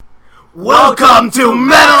Welcome to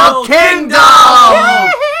Metal Kingdom!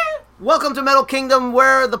 Welcome to Metal Kingdom,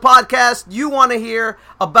 where the podcast you want to hear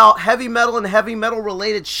about heavy metal and heavy metal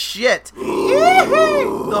related shit.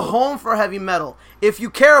 The home for heavy metal. If you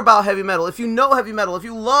care about heavy metal, if you know heavy metal, if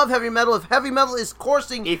you love heavy metal, if heavy metal is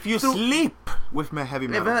coursing... If you sleep with heavy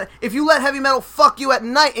metal. If you let heavy metal fuck you at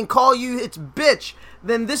night and call you its bitch,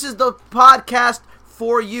 then this is the podcast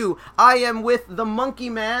for you. I am with the Monkey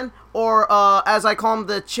Man, or as I call him,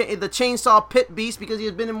 the Chainsaw Pit Beast, because he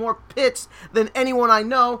has been in more pits than anyone I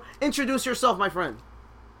know. Introduce yourself, my friend.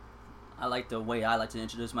 I like the way I like to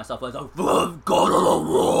introduce myself as the God of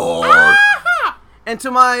the Road. And to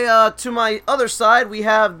my other side, we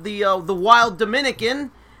have the Wild Dominican,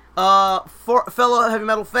 fellow heavy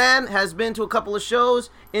metal fan, has been to a couple of shows,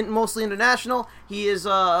 mostly international. He's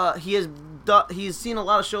seen a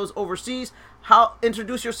lot of shows overseas.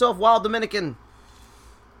 Introduce yourself, Wild Dominican.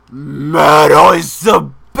 Metal is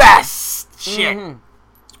the best shit. Mm-hmm.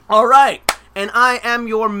 All right, and I am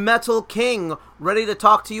your Metal King, ready to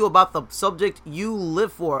talk to you about the subject you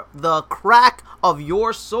live for, the crack of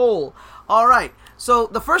your soul. All right, so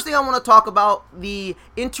the first thing I want to talk about, the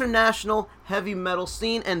international heavy metal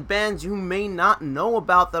scene and bands you may not know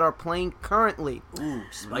about that are playing currently. Ooh,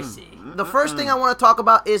 spicy. The first thing I want to talk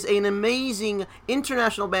about is an amazing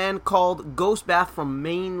international band called Ghostbath from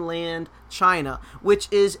mainland China, which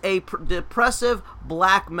is a depressive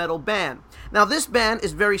black metal band. Now, this band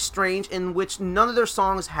is very strange, in which none of their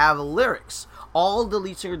songs have lyrics. All the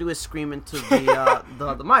lead singer do is scream into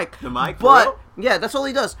the mic. The mic, but yeah, that's all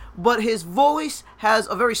he does. But his voice has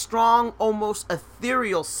a very strong, almost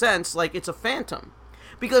ethereal sense, like it's a phantom.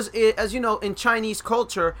 Because, as you know, in Chinese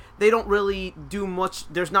culture, they don't really do much.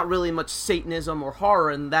 There's not really much Satanism or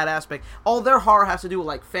horror in that aspect. All their horror has to do with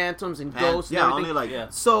like phantoms and ghosts. Yeah, and everything. only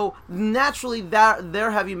like So naturally,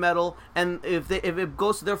 their heavy metal, and if it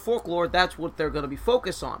goes to their folklore, that's what they're going to be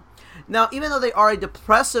focused on. Now, even though they are a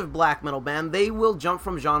depressive black metal band, they will jump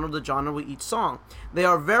from genre to genre with each song. They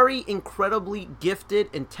are very incredibly gifted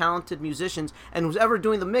and talented musicians, and who's ever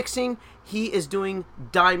doing the mixing, he is doing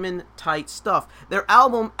diamond-tight stuff. Their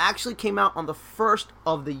album actually came out on the 1st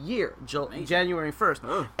of the year, January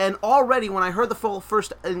 1st. And already, when I heard the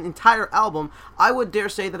first entire album, I would dare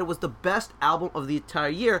say that it was the best album of the entire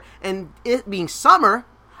year. And it being summer,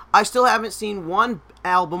 I still haven't seen one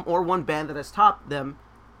album or one band that has topped them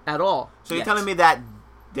at all. So you're telling me that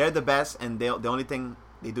they're the best and the only thing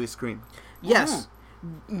they do is scream? Yes.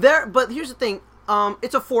 But here's the thing.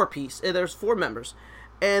 It's a 4-piece. There's 4 members.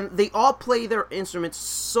 And they all play their instruments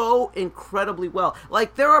so incredibly well.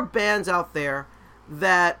 Like, there are bands out there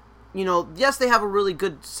that, yes, they have a really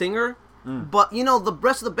good singer, but, the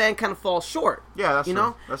rest of the band kind of falls short. Yeah, that's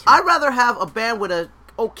true. That's I'd rather have a band with a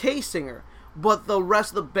okay singer, but the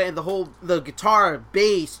rest of the band, the guitar,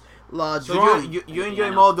 bass, so you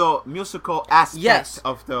enjoy more the musical aspect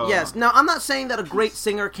of the... Yes. Now, I'm not saying that a great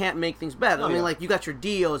singer can't make things better. I mean, like, you got your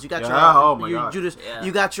Dios, you got your Judas,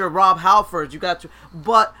 you got your Rob Halfords, you got your...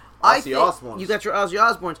 But Osbournes. You got your Ozzy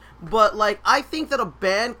Osbournes. But, like, I think that a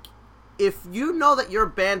band, if you know that your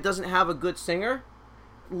band doesn't have a good singer,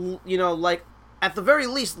 like, at the very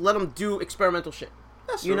least, let them do experimental shit.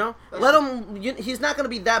 That's true. Let him. He's not going to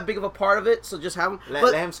be that big of a part of it, so just have him.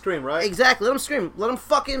 Let him scream, right? Exactly. Let him scream. Let him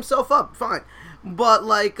fuck himself up. Fine. But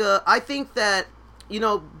I think that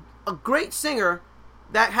a great singer,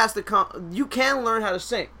 that has to come. You can learn how to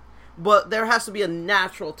sing, but there has to be a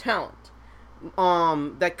natural talent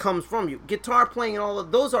that comes from you. Guitar playing and all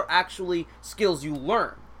of those are actually skills you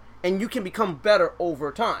learn, and you can become better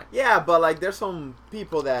over time. Yeah, but like there's some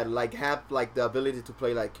people that like have like the ability to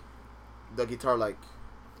play like the guitar like.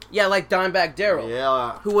 Yeah, like Dimebag Darrell.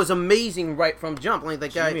 Yeah. Who was amazing right from jump. Like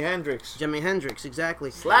that guy. Jimi Hendrix,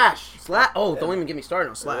 exactly. Slash. Oh, don't even get me started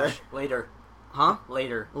on Slash. Later. Huh?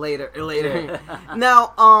 Later.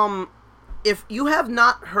 Now, if you have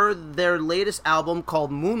not heard their latest album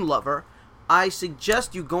called Moon Lover, I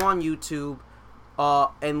suggest you go on YouTube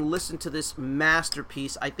and listen to this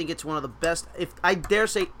masterpiece. I think it's one of the best. If I dare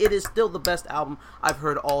say, it is still the best album I've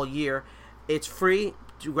heard all year. It's free.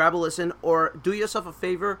 Grab a listen, or do yourself a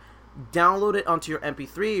favor, download it onto your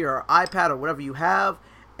MP3 or iPad or whatever you have,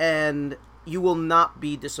 and you will not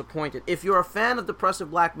be disappointed. If you're a fan of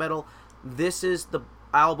depressive black metal, this is the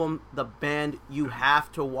album, the band you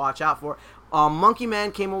have to watch out for. Monkey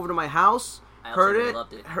Man came over to my house, heard it,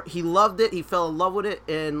 he loved it, he fell in love with it,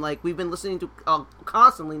 and like we've been listening to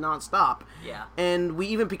constantly nonstop. Yeah. And we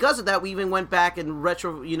even, because of that, we even went back and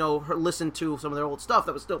listened to some of their old stuff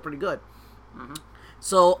that was still pretty good. Mm-hmm.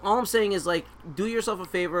 So all I'm saying is, like, do yourself a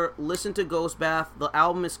favor, listen to Ghostbath. The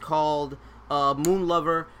album is called Moon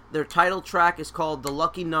Lover. Their title track is called The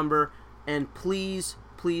Lucky Number. and please,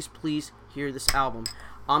 please, please hear this album.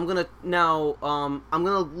 I'm gonna now. I'm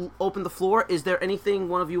gonna open the floor. Is there anything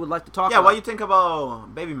one of you would like to talk about? Yeah, what do you think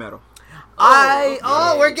about Baby Metal?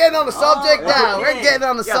 We're getting on the subject now. okay. We're getting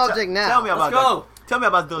on the subject now. Tell me about Let's go. that. Tell me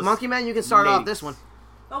about those. Monkey Man, you can start off mates. this one.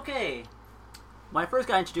 Okay. When I first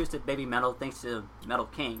got introduced to Baby Metal, thanks to Metal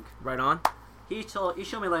King, Right on. he showed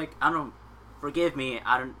me like, I don't, forgive me,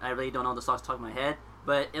 I really don't know the songs off the top of my head,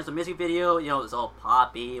 but it was a music video. You know, it was all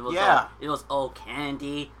poppy. It was all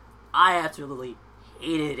candy. I absolutely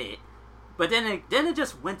hated it. But then it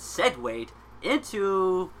just went segued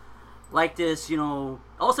into like this, you know,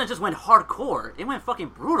 all of a sudden it just went hardcore. It went fucking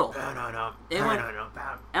brutal. No. And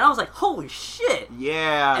I was like, holy shit.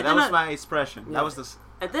 Yeah, And that then was my expression. Yeah. That was the.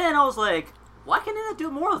 And then I was like, why can't they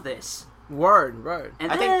do more of this? Word.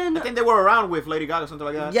 And I then think they were around with Lady Gaga or something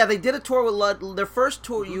like that. Yeah, they did a tour with their first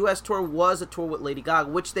tour, U.S. tour, was a tour with Lady Gaga,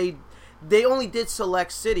 which they only did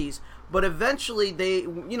select cities, but eventually they,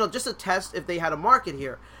 you know, just to test if they had a market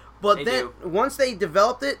here. But They then do. once they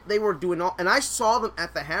developed it, they were doing all, and I saw them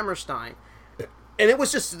at the Hammerstein, and it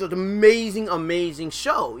was just an amazing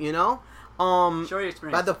show, you know. Share your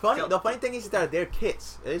experience. But the funny thing is that they're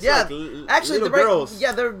kids. It's Yeah, like actually, little they're girls.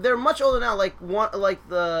 Yeah, they're much older now. Like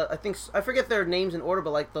I forget their names in order,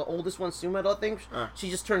 but like the oldest one, Sumedh, I think she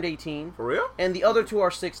just turned 18, For real? and the other two are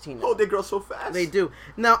 16. Now. Oh, they grow so fast. They do.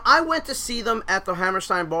 Now, I went to see them at the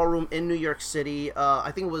Hammerstein Ballroom in New York City.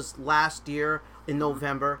 I think it was last year in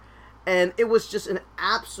November. And it was just an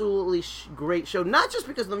absolutely great show. Not just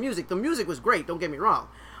because of the music. The music was great, don't get me wrong.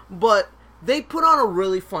 But they put on a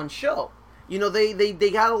really fun show. You know, they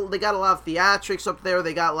got a lot of theatrics up there.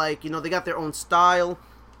 They got like, you know, they got their own style.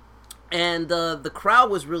 And the crowd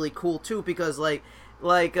was really cool too, because like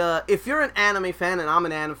if you're an anime fan, and I'm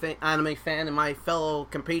an anime fan, and my fellow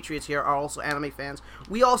compatriots here are also anime fans,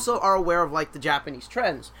 we also are aware of like the Japanese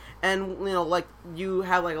trends, and you know, like you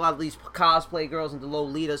have like a lot of these cosplay girls and the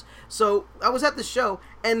Lolitas. So I was at the show,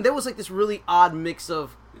 and there was like this really odd mix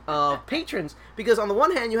of patrons, because on the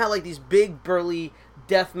one hand you had like these big burly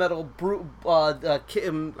death metal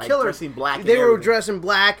killers dressing black and They were everything. dressed in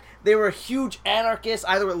black. They were huge anarchists,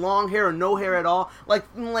 either with long hair or no hair at all.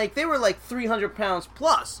 Like they were like 300 pounds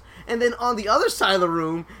plus. And then on the other side of the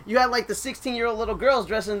room, you had like the 16-year-old little girls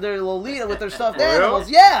dressed in their Lolita with their stuffed For real?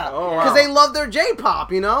 animals. Yeah, Oh, because wow. they love their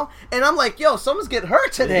J-pop, you know. And I'm like, yo, someone's getting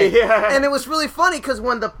hurt today. Yeah. And it was really funny because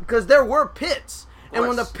there were pits. And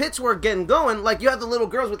when the course. pits were getting going, like you had the little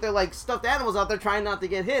girls with their like stuffed animals out there trying not to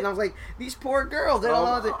get hit. And I was like, these poor girls, they don't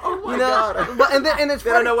know what to, oh my you know. God. But and it's They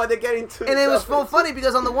funny. don't know what they're getting to. And it was so funny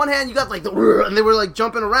because on the one hand you got like the and they were like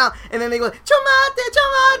jumping around, and then they go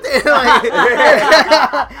chamate, like,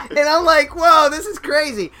 and I'm like, whoa, this is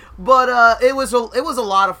crazy. But it was a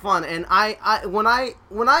lot of fun, and when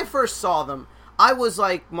I first saw them, I was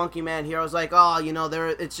like Monkey Man here. I was like, oh, you know,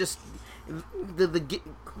 it's just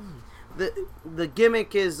the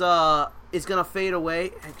gimmick is gonna fade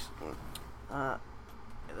away.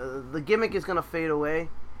 The gimmick is gonna fade away,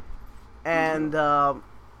 and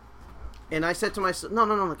I said to myself,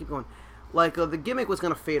 no, keep going. Like the gimmick was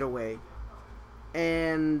gonna fade away,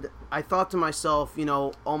 and I thought to myself, you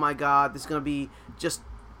know, oh my God, this is gonna be just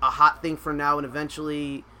a hot thing for now, and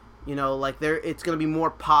eventually, you know, like it's gonna be more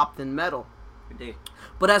pop than metal. Indeed.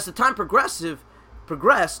 But as the time progressed,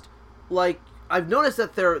 like I've noticed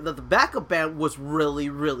that the backup band was really,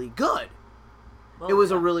 really good. Well, It was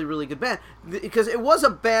yeah. a really, really good band because it was a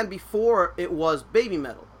band before it was Baby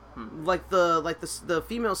Metal. Like the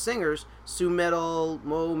female singers, Sue Metal,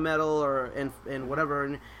 Mo Metal, and whatever,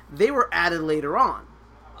 and they were added later on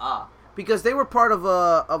because they were part of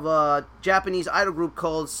a Japanese idol group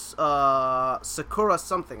called Sakura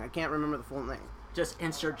something. I can't remember the full name. Just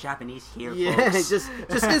insert Japanese here, Yeah, folks. just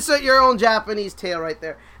insert your own Japanese tale right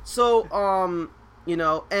there. So, you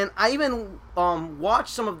know, and I even watched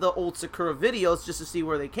some of the old Sakura videos just to see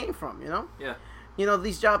where they came from, you know? Yeah. You know,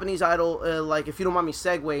 these Japanese idol, like, if you don't mind me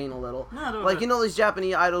segueing a little, No, like, you know, this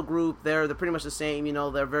Japanese idol group, they're pretty much the same, you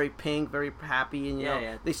know, they're very pink, very happy, and, you know,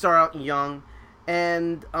 Yeah. they start out young.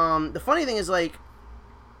 And the funny thing is, like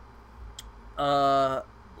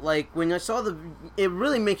when I saw it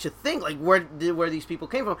really makes you think, like, where these people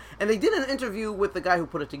came from. And they did an interview with the guy who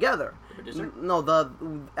put it together. The producer? No,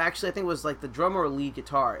 actually, I think it was, like, the drummer or lead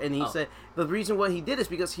guitar. And he said the reason why he did is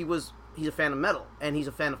because he's a fan of metal, and he's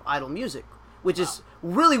a fan of idol music, which is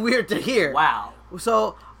really weird to hear. Wow.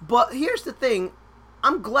 So, but here's the thing.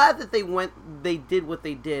 I'm glad that they did what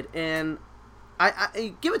they did, and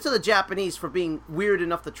I give it to the Japanese for being weird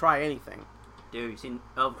enough to try anything. Dude,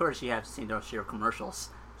 of course you have seen those sheer commercials.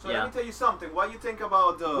 So yeah. let me tell you something. What do you think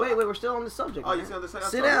about the... Wait, we're still on the subject. Oh, man. you're still on the subject?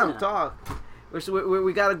 Sit I'm down, sorry. talk.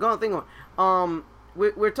 We got a going thing on.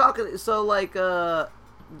 We're talking. So like,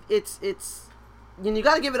 it's you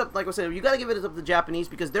got to give it up. Like I said, you got to give it up to the Japanese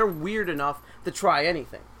because they're weird enough to try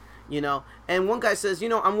anything, you know. And one guy says,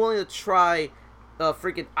 I'm willing to try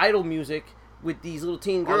freaking idol music with these little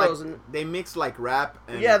teen girls, like, and they mix like rap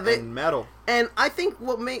and, and metal. And I think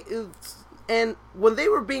and when they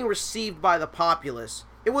were being received by the populace,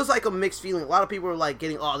 it was like a mixed feeling. A lot of people were like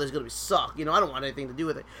getting, oh, this is gonna be suck. I don't want anything to do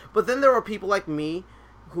with it. But then there were people like me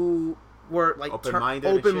who were like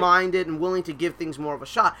open-minded and willing to give things more of a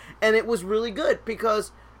shot, and it was really good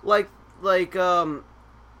because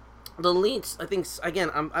the leads, I think, again,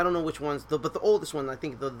 I don't know which ones, but the oldest one, I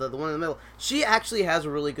think the one in the middle, she actually has a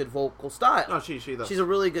really good vocal style. No, she does. She's a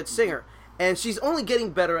really good singer, and she's only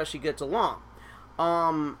getting better as she gets along.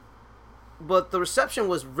 But the reception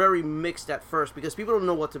was very mixed at first because people don't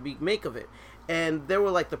know what to make of it. And there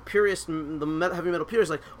were like the purists, heavy metal purists,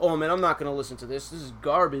 like, oh man, I'm not gonna listen to this. This is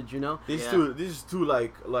garbage, This is too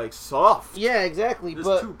like soft. Yeah, exactly. This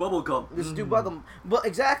is too bubblegum. This is too bubblegum. But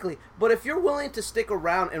exactly. But if you're willing to stick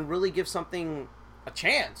around and really give something a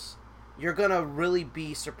chance, you're gonna really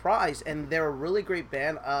be surprised. And they're a really great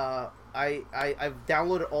band. I've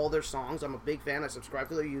downloaded all their songs. I'm a big fan. I subscribe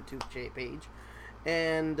to their YouTube page.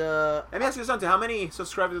 And let me ask you something. How many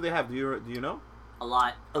subscribers do they have? Do you know? A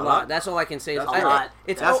lot. A lot. That's all I can say. That's a lot.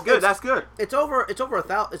 That's good. That's good. It's over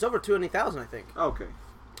 1,000. It's over 200,000, I think. Okay.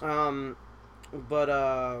 So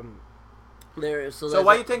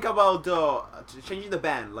what do you think about changing the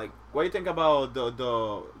band? Like, what do you think about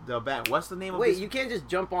the band? What's the name of this? Wait, you can't just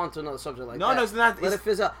jump on to another subject like that. No, it's not. Let it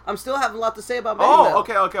fizz out. I'm still having a lot to say about Baby Metal.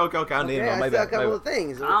 Okay. I got a couple of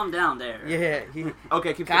things. Calm down there. Yeah.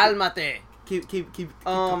 Okay, keep Calmate. Keep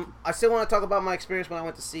I still want to talk about my experience when I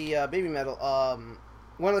went to see Baby Metal.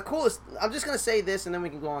 One of the coolest. I'm just gonna say this, and then we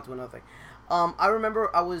can go on to another thing. I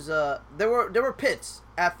remember I was there were pits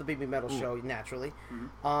at the Baby Metal show naturally,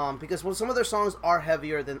 because some of their songs are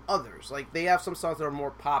heavier than others. Like they have some songs that are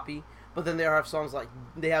more poppy, but then they have songs like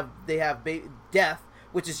they have Death,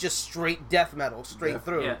 which is just straight death metal, straight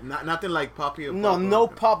through. Yeah. Nothing like poppy. Or no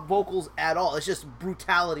pop vocals at all. It's just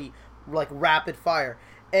brutality, like rapid fire.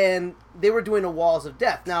 And they were doing the Walls of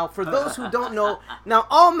Death. Now, for those who don't know, now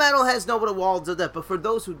all metalheads know what a Walls of Death, but for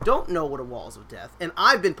those who don't know what a Walls of Death, and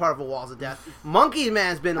I've been part of a Walls of Death, Monkey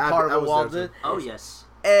Man's been a part of a Walls of Death. Oh, yes.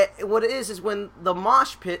 What it is when the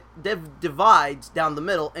mosh pit divides down the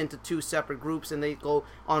middle into two separate groups, and they go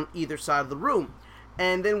on either side of the room.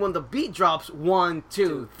 And then when the beat drops, 1,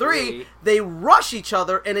 2, 3, they rush each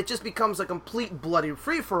other, and it just becomes a complete bloody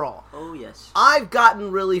free-for-all. Oh, yes. I've gotten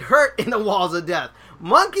really hurt in the Walls of Death.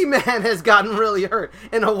 Monkey Man has gotten really hurt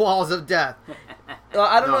in the Walls of Death.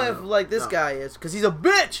 I don't know if this guy is, because he's a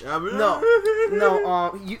bitch.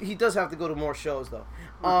 No. He does have to go to more shows though.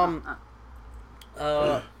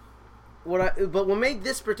 But what made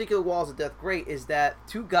this particular Walls of Death great is that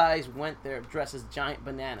two guys went there dressed as giant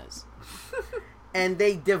bananas, and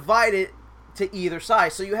they divided to either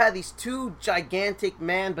side. So you had these two gigantic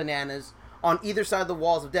man bananas on either side of the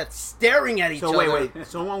Walls of Death, staring at each other. So wait,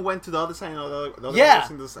 someone went to the other side, and the other yeah.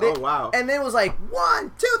 oh wow! And then it was like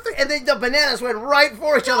 1, 2, 3, and then the bananas went right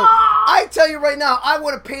for each other. I tell you right now, I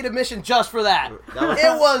would have paid admission just for that.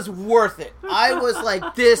 It was worth it. I was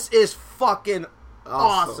like, this is fucking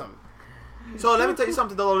awesome. So let me tell you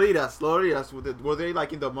something. The Lolitas, were they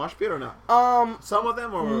like in the mosh pit or not? Some of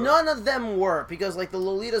them, or none of them were, because like the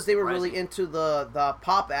Lolitas, they were really into the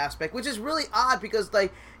pop aspect, which is really odd because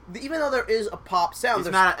like. Even though there is a pop sound,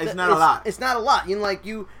 it's not a lot. It's not a lot.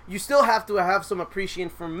 You still have to have some appreciation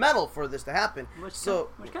for metal for this to happen. Which kind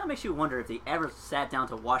of makes you wonder if they ever sat down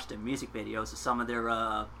to watch the music videos of some of their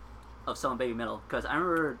Baby Metal. Because I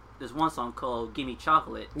remember there's one song called "Gimme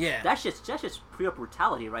Chocolate." Yeah, that's just pure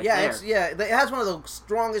brutality right there. It has one of the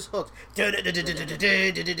strongest hooks.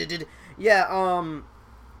 Yeah.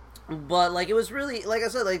 But, like, it was really, like I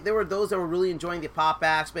said, like, there were those that were really enjoying the pop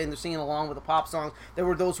aspect and they're singing along with the pop songs. There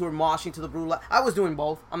were those who were moshing to the brutal. I was doing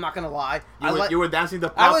both. I'm not going to lie. You were dancing the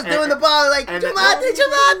pop. I was doing the pop, like,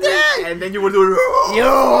 Chumate! And then you were doing...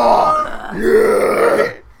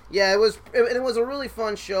 Yeah, it was a really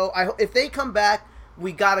fun show. If they come back,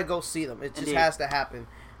 we got to go see them. It just has to happen.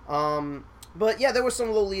 But yeah, there were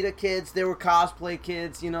some Lolita kids. There were cosplay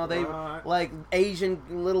kids. They were like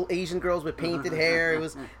little Asian girls with painted hair. It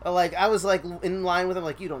was like I was like in line with them.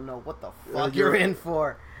 Like, you don't know what the fuck you're in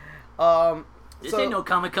for. This ain't no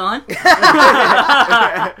Comic-Con. That's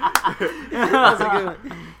a good one.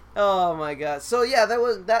 Oh my god. So yeah,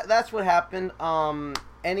 that's what happened.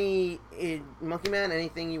 Monkey Man,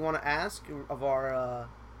 anything you want to ask of our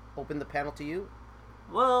open the panel to you?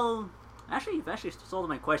 Well, Actually, you've actually solved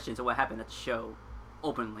my questions of what happened at the show,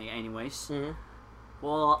 openly, anyways. Mm-hmm.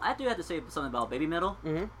 Well, I do have to say something about Baby Metal.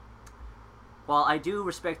 Mm-hmm. While I do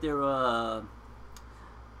respect their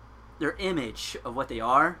image of what they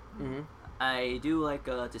are, Mm-hmm. I do like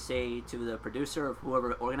to say to the producer of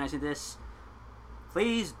whoever organizing this,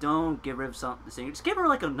 please don't give her the singer. Just give her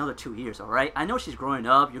like another 2 years, all right? I know she's growing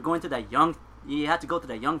up. You're going to that young. You have to go to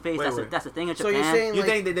that young phase. That's the thing in Japan. So you're saying you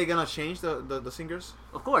think that they're gonna change the singers?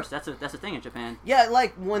 Of course, that's the thing in Japan. Yeah,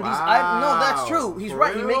 like when these no, that's true. He's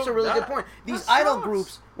right. Real? He makes a really good point. These idol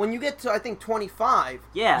groups, when you get to I think 25,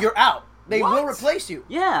 you're out. They will replace you.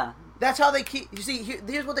 Yeah. That's how they keep. You see,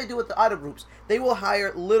 here's what they do with the idol groups. They will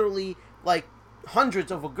hire literally like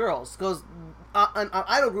hundreds of girls because an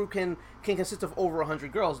idol group can consist of over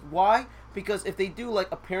 100 girls. Why? Because if they do like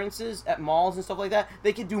appearances at malls and stuff like that,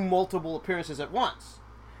 they can do multiple appearances at once.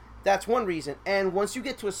 That's one reason. And once you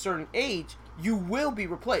get to a certain age, you will be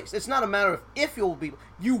replaced. It's not a matter of if you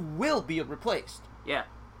will be replaced. Yeah.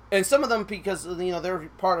 And some of them, because they're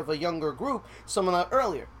part of a younger group, some of them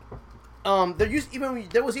earlier.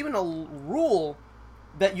 There was even a rule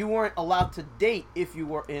that you weren't allowed to date if you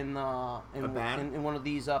were in one of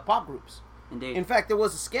these pop groups. Indeed. In fact, there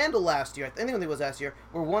was a scandal last year. I think it was last year,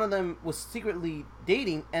 where one of them was secretly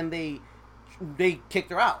dating, and they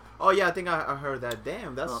kicked her out. Oh yeah, I think I heard that.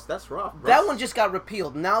 Damn, that's rough. That one just got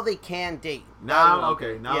repealed. Now they can date. Now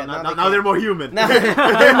they're more human. Now,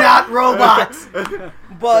 they're not robots.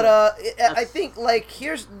 But I think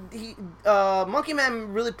Monkey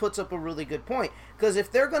Man really puts up a really good point, because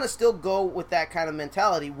if they're gonna still go with that kind of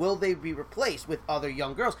mentality, will they be replaced with other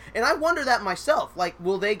young girls? And I wonder that myself. Like,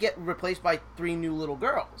 will they get replaced by 3 new little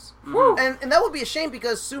girls? Mm-hmm. And that would be a shame,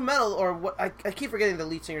 because Sue Metal, or what I keep forgetting the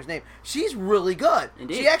lead singer's name. She's really good.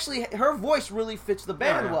 Indeed. She actually, her voice really fits the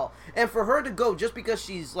band well. And for her to go just because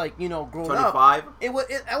she's grown 25? up,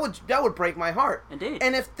 that would break my heart. Indeed.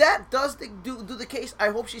 And if that does do the case, I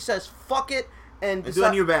hope she says fuck it and do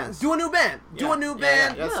a new band. Do a new band. Yeah. Do a new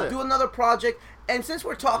band. Yeah, do another project. And since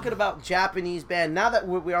we're talking about Japanese band, now that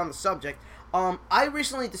we're on the subject, I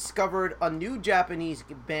recently discovered a new Japanese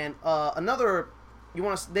band.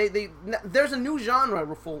 There's a new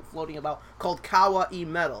genre floating about called kawaii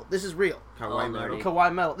metal. This is real. Kawaii metal.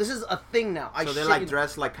 Kawaii metal. This is a thing now. So they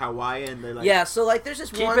dress like kawaii, and they Yeah, so there's this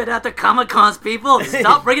Keep one. it at the Comic-Cons, people.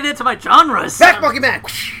 Stop bringing it to my genres. Back, Monkey Man.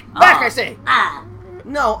 Back, I say.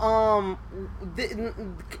 No,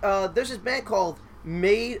 there's this band called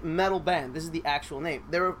Maid Metal Band. This is the actual name.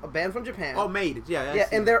 They're a band from Japan. Oh, Maid. Yeah,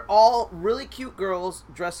 and they're all really cute girls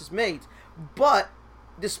dressed as maids. But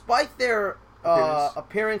despite their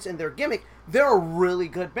appearance and their gimmick, they're a really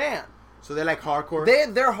good band. So they're like hardcore?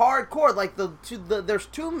 They're hardcore. Like there's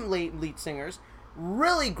 2 lead singers.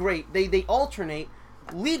 Really great. They alternate.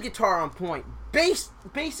 Lead guitar on point.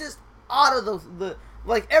 Bassist out of the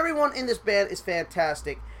everyone in this band is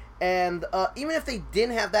fantastic. And even if they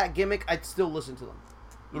didn't have that gimmick, I'd still listen to them.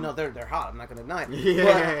 They're hot. I'm not gonna deny it.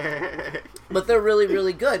 Yeah. But they're really,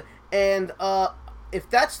 really good. And if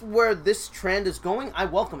that's where this trend is going, I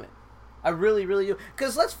welcome it. I really, really do.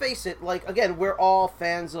 Because let's face it, again, we're all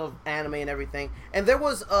fans of anime and everything. And there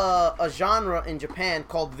was a genre in Japan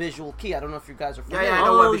called visual kei. I don't know if you guys are familiar. Yeah, I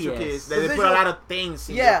know what visual kei is. They put a lot of things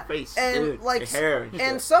in your face. And dude, hair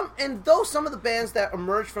and some of the bands that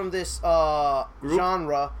emerged from this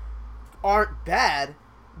genre aren't bad,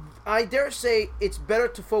 I dare say it's better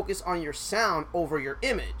to focus on your sound over your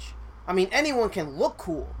image. I mean, anyone can look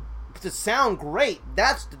cool, but to sound great,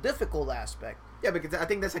 that's the difficult aspect. Yeah, because I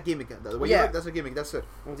think that's a gimmick. The way you look, that's a gimmick. That's it.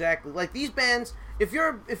 Exactly. Like these bands, if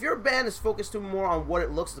your band is focused more on what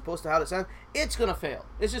it looks as opposed to how it sounds, it's gonna fail.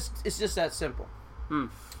 It's just that simple.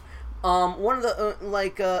 One of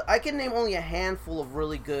the I can name only a handful of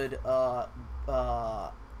really good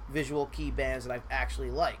visual kei bands that I've actually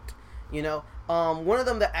liked. One of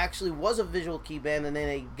them that actually was a visual kei band and then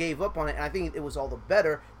they gave up on it, and I think it was all the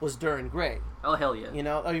better, was Duran Gray. Oh, hell yeah.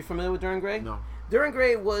 Are you familiar with Duran Gray? No. Duran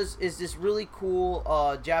Gray is this really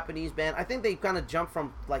cool Japanese band. I think they kind of jumped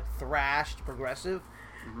from thrash to progressive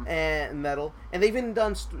and metal, and they've even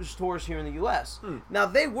done tours here in the U.S. Now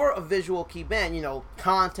they were a visual kei band,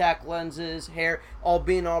 contact lenses, hair, all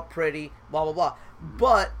being all pretty, blah blah blah.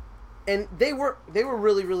 But they were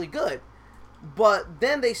really, really good. But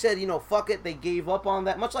then they said, fuck it. They gave up on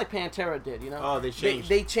that, much like Pantera did. Oh, they changed.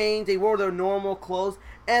 They changed. They wore their normal clothes,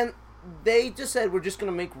 and they just said, we're just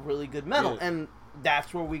gonna make really good metal, and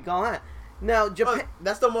that's where we go at. Now, Japan.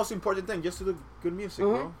 That's the most important thing. Just to do good music,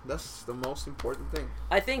 bro. That's the most important thing.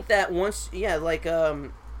 I think that once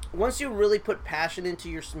you really put passion into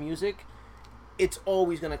your music, it's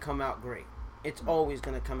always gonna come out great. it's always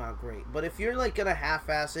gonna come out great. But if you're like gonna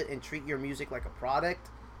half-ass it and treat your music like a product,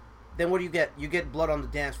 then what do you get? You get blood on the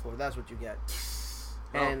dance floor. That's what you get.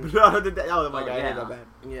 And oh my god, I hate that band.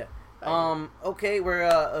 Yeah. Okay,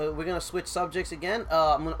 we're gonna switch subjects again.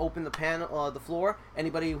 I'm gonna open the panel, the floor.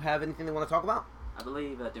 Anybody who have anything they want to talk about? I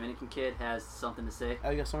believe Dominican Kid has something to say. Oh,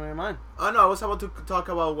 you got something in your mind? Oh no, I was about to talk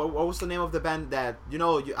about what was the name of the band that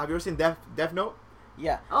have you ever seen Death Note?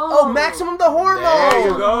 Yeah. Oh, Maximum the Hormone. There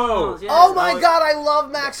you go. Yeah. Oh my god, I love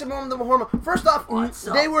Maximum the Hormone. First off,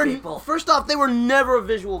 people? they were never a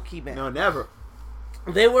visual key band. No, never.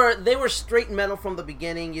 They were straight metal from the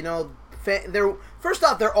beginning. You know, first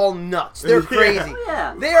off, they're all nuts. They're crazy.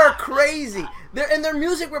 Yeah. They are crazy. And their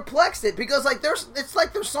music reflects it because it's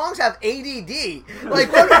like their songs have ADD. Like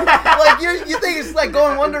you think it's like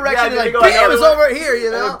going one direction and like bam, it's over here,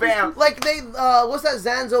 you know? Bam. Like what's that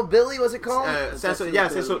Zanzo Billy? What's it called?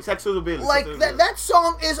 Sexo Billy. Like that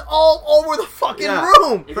song is all over the fucking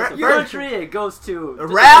room. It goes to country, it goes to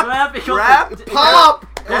rap, it goes rap, to pop.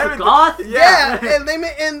 it goes to goth. Yeah,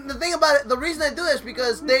 and the thing about it, the reason they do this is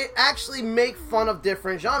because they actually make fun of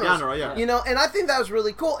different genres. You know, and I think that was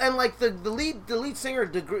really cool. And like the lead singer,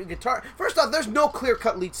 the guitar. First off, there's no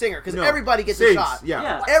clear-cut lead singer because everybody gets a shot.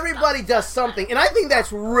 Yeah. Everybody does something, and I think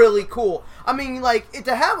that's really cool. I mean, like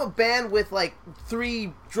to have a band with like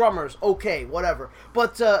 3 drummers, okay, whatever.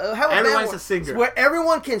 But have a everyone's band a singer where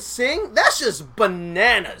everyone can sing. That's just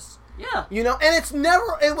bananas. Yeah. You know, and it's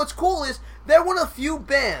never. And what's cool is they're one of the few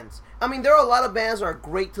bands. I mean, there are a lot of bands that are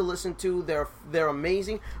great to listen to. They're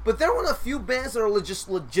amazing, but they're one of the few bands that are just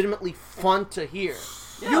legitimately fun to hear.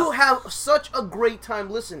 Yeah. You have such a great time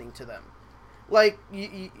listening to them. Like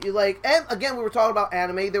you and again, we were talking about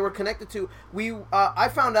anime. They were connected to. I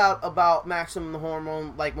found out about Maximum the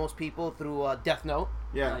Hormone, like most people, through Death Note.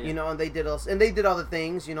 Yeah. You know, and they did other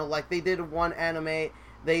things. You know, like they did one anime.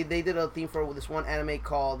 They did a theme for this one anime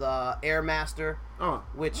called Air Master. Oh.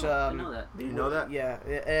 Which I know that. Do you know that? Yeah,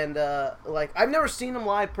 and like I've never seen them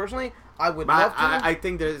live personally. I would love to. I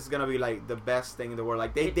think this is gonna be like the best thing in the world.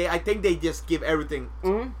 Like I think they just give everything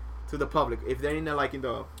to the public if they're in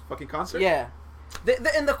the fucking concert. Yeah.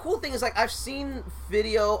 And the cool thing is, like, I've seen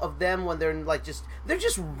video of them when they're like they're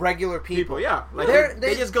just regular people. Yeah, like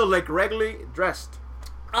they just go like regularly dressed.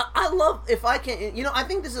 I love, if I can, you know, I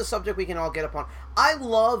think this is a subject we can all get up on. I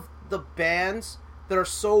love the bands that are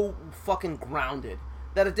so fucking grounded.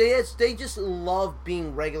 That they just love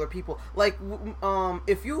being regular people. Like,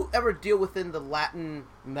 if you ever deal within the Latin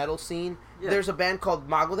metal scene, there's a band called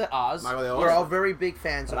Mago de Oz. We're all very big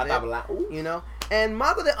fans of it. You know? And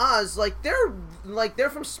Mago de Oz, they're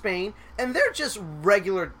from Spain, and they're just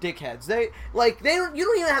regular dickheads. You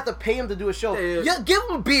don't even have to pay them to do a show. Give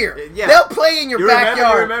them beer. They'll play in your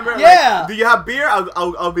backyard. Remember? Yeah. Like, do you have beer?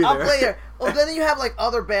 I'll be there. I'll play here. Well, then you have like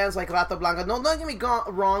other bands like Rata Blanca. No, don't get me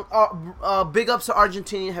wrong. Big ups to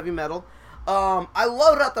Argentinian heavy metal. I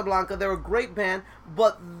love Rata Blanca. They're a great band,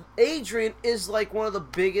 but Adrian is like one of the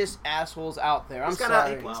biggest assholes out there. He's kind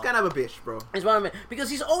of a bitch, bro. He's one of them because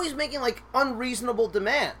he's always making like unreasonable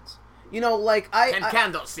demands. You know, like I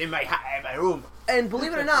candles in my room. And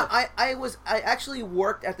believe it or not, I actually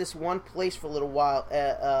worked at this one place for a little while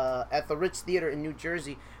at the Ritz Theater in New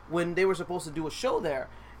Jersey when they were supposed to do a show there.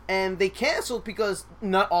 And they canceled because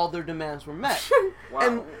not all their demands were met. Wow.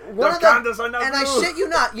 And I shit you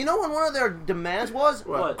not, you know what one of their demands was?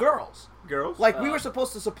 What? Girls. Girls? Like we were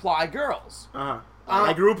supposed to supply girls.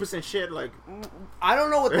 Like groups and shit. Like I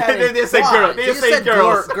don't know what that is. They say girls. They say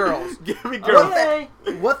girls. Girls. Give me girls.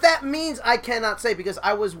 What that means, I cannot say because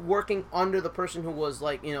I was working under the person who was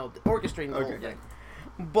like, you know, orchestrating the whole thing.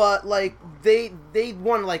 But like they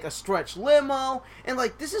won like a stretch limo and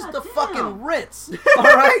like this is the fucking Ritz. All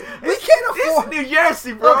right, we can't afford New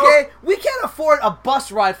Jersey, bro. Okay, we can't afford a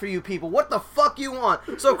bus ride for you people. What the fuck you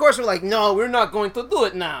want? So of course we're like, no, we're not going to do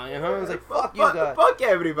it now. You know, it's like fuck you guys. Fuck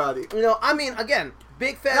everybody. You know, I mean, again,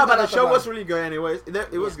 big fan. No, but the show was really good. Anyways,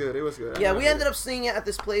 it was good. It was good. Yeah, we ended up seeing it at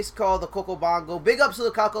this place called the Coco Bongo. Big ups to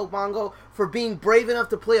the Coco Bongo for being brave enough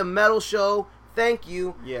to play a metal show. Thank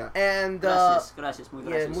you. Yeah. And gracias, muy yeah,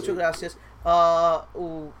 gracias. muchas gracias.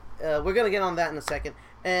 We're gonna get on that in a second.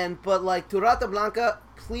 But like to Rata Blanca,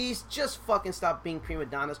 please just fucking stop being prima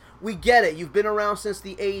donnas. We get it. You've been around since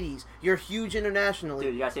the 80s. You're huge internationally.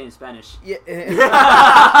 Dude, you gotta say it in Spanish. Yeah.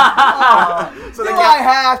 So I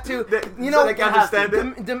have to. You know, so they can understand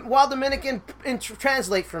it. While Dominican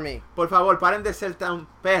translate for me. Por favor, paren de ser tan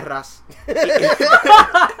perras.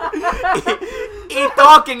 Y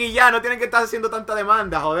toquen y ya, no tienen que estar haciendo tanta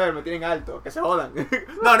demanda, joder, me tienen alto, que se jodan.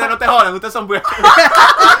 No te jodan, ustedes son buenos.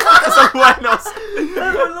 Ustedes son buenos.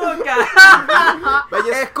 But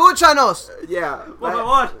just, Escúchanos. yeah. Por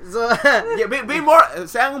favor. So, Yeah, be more,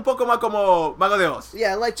 sean un poco más como Mago de Oz.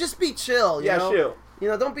 yeah, like just be chill. You know? chill. You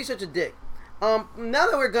know, don't be such a dick. Now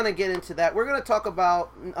that we're gonna get into that, we're gonna talk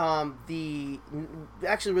about the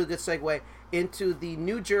actually really good segue into the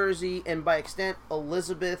New Jersey and by extent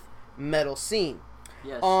Elizabeth metal scene.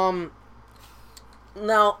 Yes.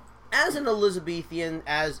 Now, as an Elizabethan,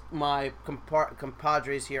 as my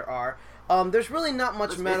compadres here are, there's really not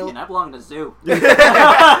much metal. I belong in a zoo. What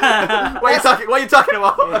are you talking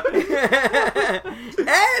about?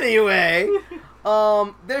 Anyway,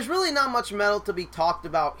 there's really not much metal to be talked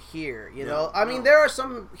about here. You know, I mean, there are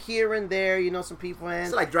some here and there. You know, some people in.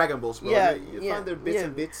 It's like Dragon Balls, bro. Yeah, you find their bits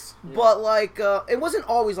and bits. But like, it wasn't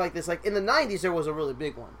always like this. Like in the '90s, there was a really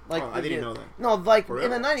big one. Like I didn't know that. No, like For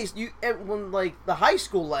in real? the '90s, when like the high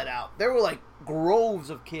school let out, there were like groves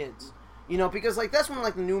of kids. You know, because like that's when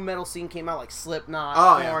like the new metal scene came out, like Slipknot,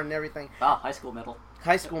 Korn, and everything. Ah, high school metal.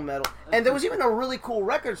 High school metal, and there was even a really cool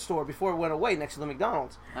record store before it went away next to the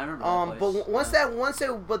McDonald's. I remember that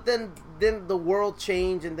place. But then the world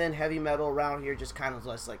changed, and then heavy metal around here just kind of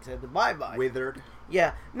just like said bye. Withered.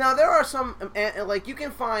 Yeah. Now there are some like you can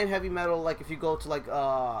find heavy metal like if you go to like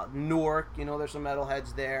Newark, you know, there's some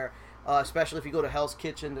metalheads there. Especially if you go to Hell's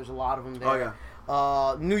Kitchen, there's a lot of them there.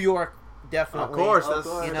 Oh yeah. New York, definitely. Of course, Of that's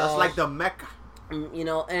course. You that's know, like the Mecca. you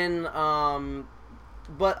know, and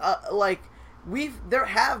but like there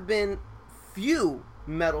have been few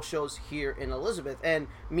metal shows here in Elizabeth, and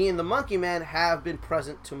me and the Monkey Man have been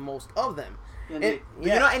present to most of them. Indeed. Do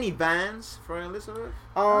you know any bands from Elizabeth?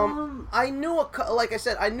 I knew like I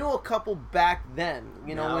said, I knew a couple back then,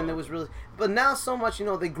 you know, when there was really, but now so much, you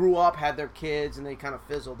know, they grew up, had their kids, and they kind of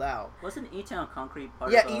fizzled out. Wasn't E-Town Concrete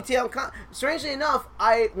part Yeah, of E-Town. Strangely enough,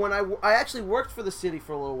 I actually worked for the city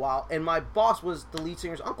for a little while, and my boss was the lead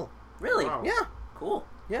singer's uncle. Really? Wow. Yeah, Cool.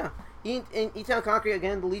 yeah. E-Town Concrete,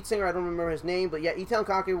 again, the lead singer, I don't remember his name, but yeah, E-Town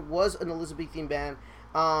Concrete was an Elizabethan band.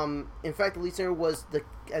 In fact, the lead singer was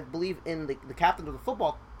I believe, in the captain of the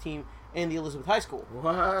football team in the Elizabeth High School.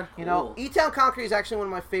 What? You know, Cool. E-Town Concrete is actually one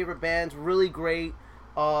of my favorite bands. Really great.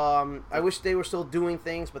 I wish they were still doing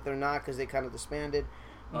things, but they're not because they kind of disbanded.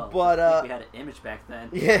 Well, But I think we had an image back then.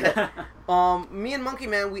 yeah, me and Monkey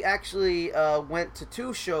Man, we actually went to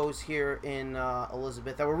 2 shows here in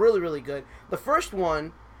Elizabeth that were really, really good. The first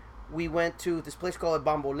one, we went to this place called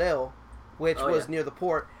Bamboleo, which was near the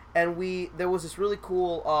port, and there was this really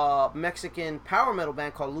cool Mexican power metal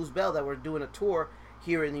band called Luz Bell that were doing a tour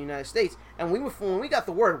here in the United States, and when we got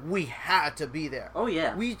the word, we had to be there. Oh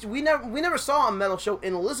yeah. We never saw a metal show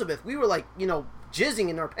in Elizabeth. We were like, you know, jizzing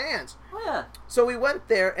in our pants. Oh yeah. So we went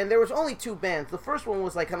there, and there was only 2 bands. The first one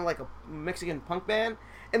was like kind of like a Mexican punk band,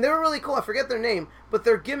 and they were really cool. I forget their name, but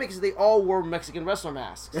their gimmick is they all wore Mexican wrestler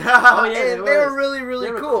masks. Oh yeah. And they were really, really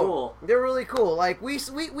They were cool. cool. They were really cool. Like we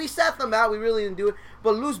sat them out. We really didn't do it,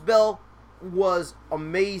 but Luz Bell was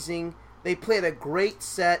amazing. They played a great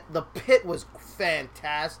set. The pit was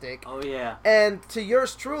fantastic. Oh yeah. And to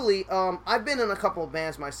yours truly, I've been in a couple of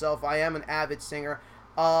bands myself. I am an avid singer.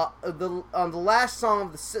 The last song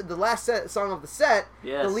of the song of the set,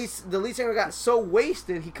 Yes. the lead singer got so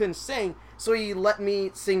wasted he couldn't sing, so he let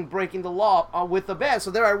me sing "Breaking the Law" with the band.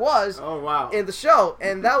 So there I was Oh wow. in the show,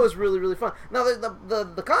 and that was really, really fun. Now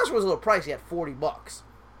the concert was a little pricey at $40.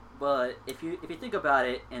 But if you think about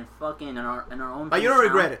it, and fucking in our own. But you don't hometown-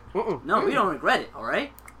 regret it. No, we don't regret it. All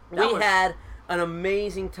right. We had an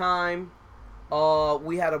amazing time.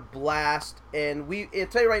 We had a blast, and I'll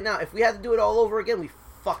tell you right now, if we had to do it all over again, we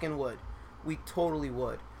fucking would. We totally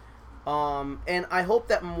would. And I hope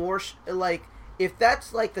that more, like, if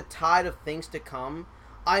that's like the tide of things to come,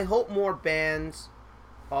 I hope more bands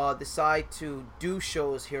decide to do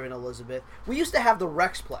shows here in Elizabeth. We used to have the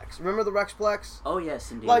Rexplex. Remember the Rexplex? Oh yes,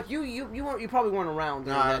 indeed. Like you probably weren't around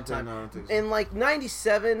No, during I that don't time. know. In like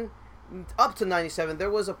 97, up to 97, there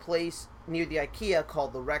was a place near the IKEA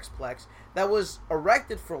called the Rexplex that was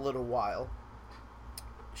erected for a little while.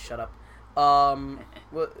 Shut up.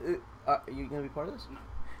 What, are you gonna be part of this?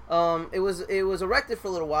 It was erected for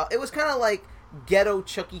a little while. It was kind of like ghetto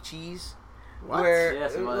Chuck E. Cheese. What? Where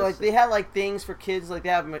Yes, it was. like they had like things for kids, like they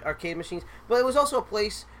have arcade machines, but it was also a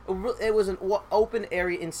place. It was an open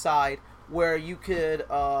area inside where you could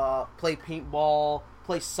play paintball,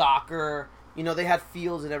 play soccer. You know, they had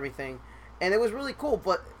fields and everything, and it was really cool.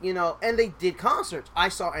 But you know, and they did concerts. I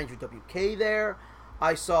saw Andrew WK there.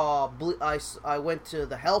 I went to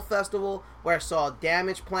the Hell Festival where I saw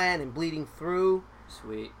Damage Plan and Bleeding Through.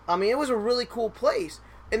 Sweet. I mean, it was a really cool place.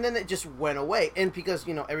 And then it just went away. And because,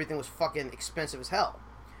 you know, everything was fucking expensive as hell.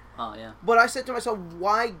 Oh, yeah. But I said to myself,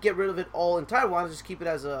 why get rid of it all entirely? Why not just keep it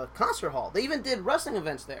as a concert hall? They even did wrestling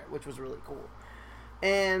events there, which was really cool.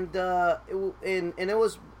 And it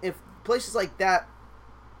was, if places like that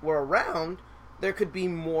were around, there could be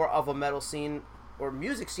more of a metal scene or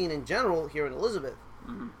music scene in general here in Elizabeth.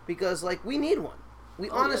 Mm-hmm. Because, like, we need one. We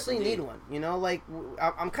honestly need one. You know, like,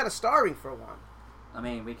 I'm kind of starving for one. I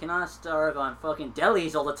mean, we cannot starve on fucking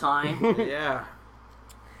delis all the time. Yeah.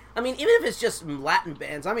 I mean, even if it's just Latin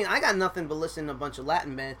bands. I mean, I got nothing but listening to a bunch of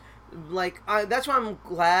Latin bands. Like, that's why I'm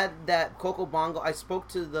glad that Coco Bongo. I spoke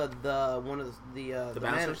to the one of the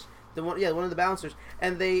bouncers. One of the bouncers,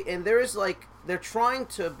 and there is like they're trying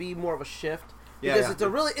to be more of a shift because it's a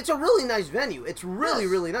really nice venue. It's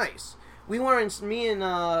really nice. We went me and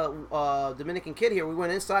Dominican Kid here. We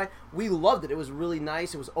went inside. We loved it. It was really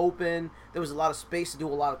nice. It was open. There was a lot of space to do a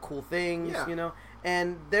lot of cool things. Yeah. You know,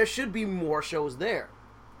 and there should be more shows there.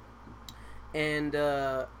 And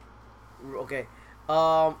okay.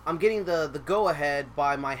 I'm getting the go ahead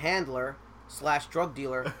by my handler / drug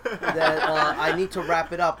dealer that I need to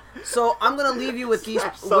wrap it up. So I'm gonna leave you with these.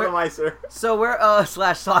 Sodomizer. So we're /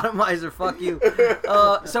 sodomizer. Fuck you.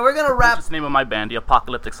 So we're gonna wrap. That's the name of my band, the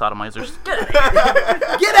Apocalyptic Sodomizers.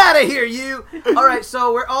 Get out of here, you! All right,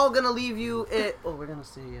 so we're all gonna leave you. We're gonna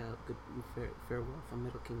say farewell from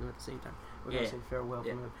Middle Kingdom at the same time. We're gonna say farewell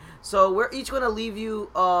from Middle. So we're each gonna leave you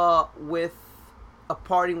with a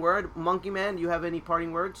parting word. Monkey Man, do you have any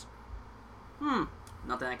parting words?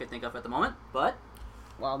 Nothing I can think of at the moment, but...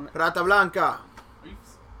 Well, Rata Blanca.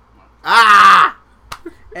 Ah!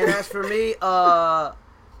 And as for me, I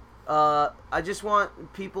just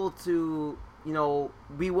want people to, you know,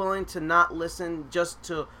 be willing to not listen just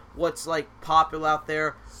to what's, like, popular out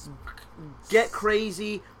there. Get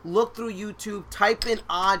crazy. Look through YouTube. Type in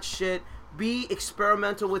odd shit. Be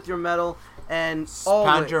experimental with your metal. And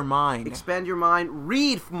expand your mind. Expand your mind.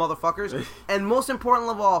 Read, motherfuckers. And most important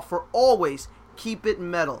of all, for always, keep it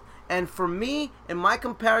metal. And for me and my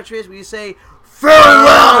compatriots, we say,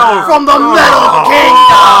 farewell from the Metal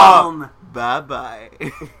Kingdom! Bye-bye.